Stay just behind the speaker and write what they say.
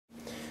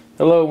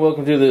Hello,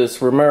 welcome to this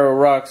Romero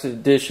Rocks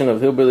edition of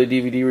Hillbilly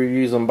DVD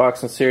Reviews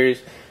unboxing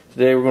series.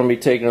 Today we're going to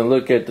be taking a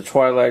look at the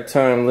Twilight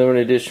Time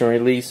limited edition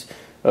release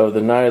of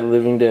the Night of the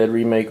Living Dead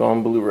remake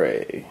on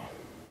Blu-ray.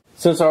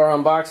 Since our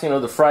unboxing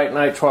of the Fright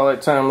Night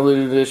Twilight Time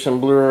limited edition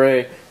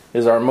Blu-ray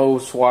is our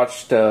most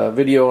watched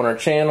video on our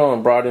channel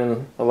and brought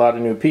in a lot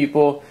of new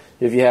people,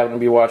 if you happen to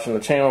be watching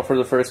the channel for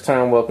the first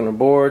time, welcome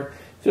aboard.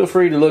 Feel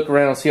free to look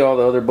around and see all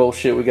the other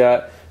bullshit we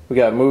got. We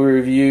got movie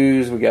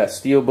reviews, we got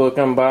steelbook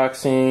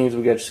unboxings,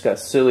 we just got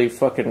silly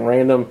fucking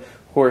random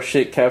horse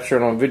shit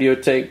captured on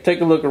videotape.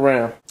 Take a look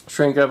around.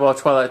 Shrink Wrap all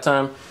Twilight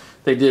Time.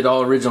 They did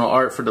all original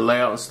art for the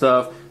layout and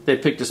stuff. They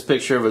picked this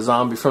picture of a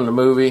zombie from the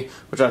movie,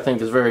 which I think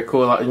is very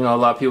cool. You know, a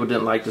lot of people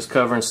didn't like this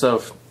cover and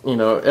stuff. You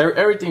know,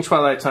 everything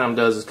Twilight Time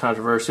does is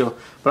controversial,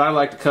 but I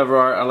like the cover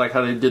art. I like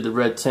how they did the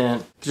red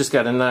tint. Just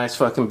got a nice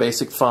fucking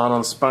basic font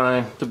on the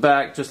spine. The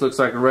back just looks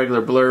like a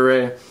regular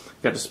Blu-ray.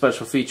 Got the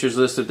special features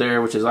listed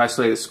there, which is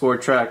isolated score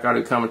track,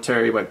 audio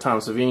commentary by Tom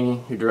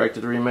Savini, who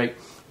directed the remake,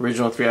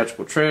 original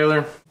theatrical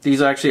trailer.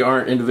 These actually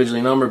aren't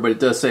individually numbered, but it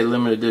does say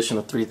limited edition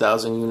of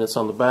 3,000 units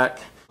on the back.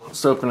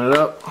 Let's open it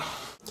up.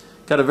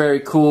 Got a very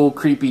cool,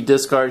 creepy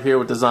disc art here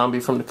with the zombie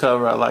from the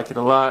cover. I like it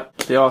a lot.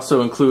 They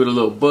also include a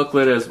little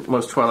booklet, as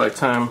most Twilight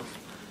Time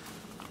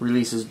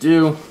releases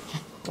do.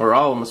 Or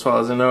all of them, as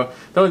far as I know.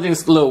 The only thing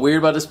that's a little weird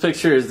about this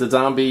picture is the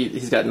zombie.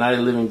 He's got Night of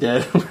the Living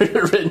Dead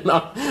written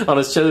on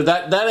his chest.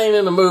 That ain't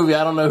in the movie.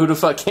 I don't know who the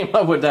fuck came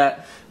up with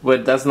that,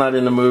 but that's not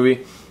in the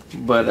movie.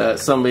 But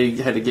somebody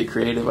had to get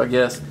creative, I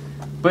guess.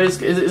 But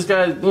it's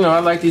got, you know, I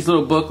like these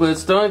little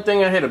booklets. The only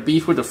thing I had a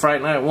beef with the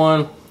Fright Night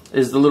one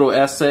is the little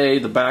essay,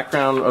 the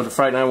background of the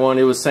Fright Night one.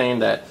 It was saying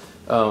that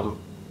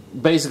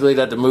basically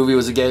that the movie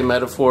was a gay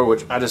metaphor,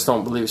 which I just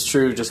don't believe is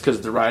true. Just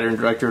because the writer and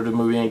director of the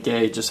movie ain't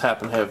gay, just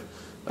happen to have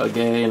a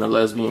gay and a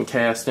lesbian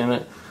cast in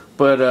it.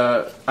 But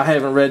I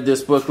haven't read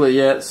this booklet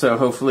yet, so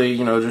hopefully,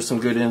 you know, there's some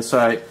good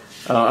insight.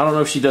 I don't know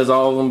if she does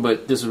all of them,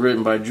 but this is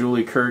written by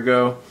Julie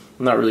Kurgo.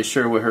 I'm not really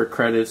sure what her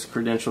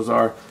credentials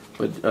are,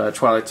 but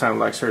Twilight Time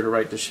likes her to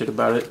write this shit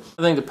about it.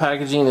 I think the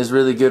packaging is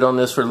really good on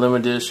this for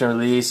limited edition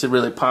release. It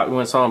really pops,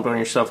 when it's on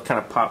your shelf, it kind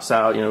of pops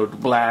out. You know, the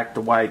black,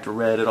 the white, the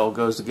red, it all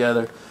goes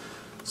together.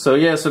 So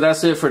yeah, so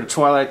that's it for the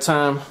Twilight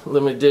Time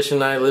limited edition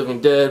Night of the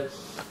Living Dead.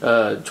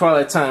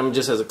 Twilight Time,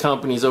 just as a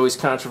company, is always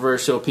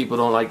controversial. People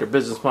don't like their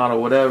business model,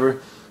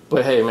 whatever.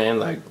 But hey, man,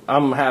 like,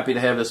 I'm happy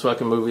to have this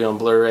fucking movie on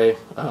Blu-ray.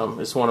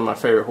 It's one of my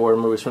favorite horror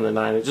movies from the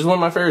 90s. Just one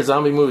of my favorite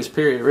zombie movies,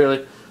 period,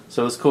 really.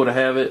 So it's cool to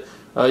have it.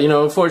 You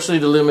know, unfortunately,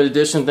 the limited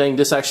edition thing,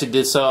 this actually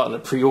did sell out in the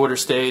pre-order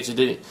stage. It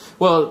didn't.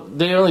 Well,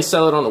 they only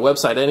sell it on the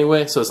website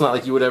anyway, so it's not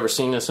like you would ever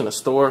seen this in a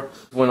store.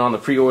 Went on the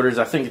pre-orders.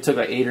 I think it took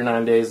like 8 or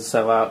 9 days to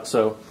sell out.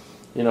 So,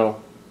 you know,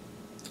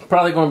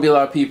 probably going to be a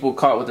lot of people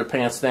caught with their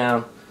pants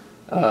down.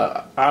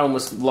 I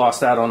almost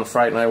lost out on the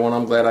Fright Night one.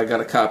 I'm glad I got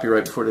a copy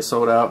right before they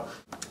sold out.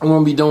 I'm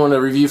going to be doing a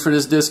review for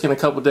this disc in a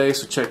couple days,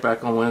 so check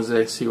back on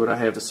Wednesday, see what I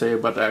have to say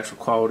about the actual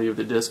quality of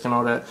the disc and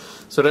all that.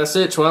 So that's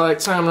it. Twilight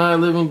Time, Night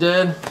of the Living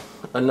Dead.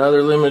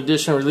 Another limited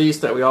edition release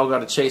that we all got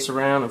to chase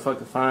around and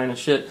fucking find and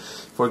shit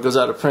before it goes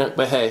out of print.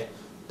 But hey,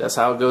 that's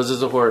how it goes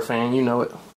as a horror fan. You know it.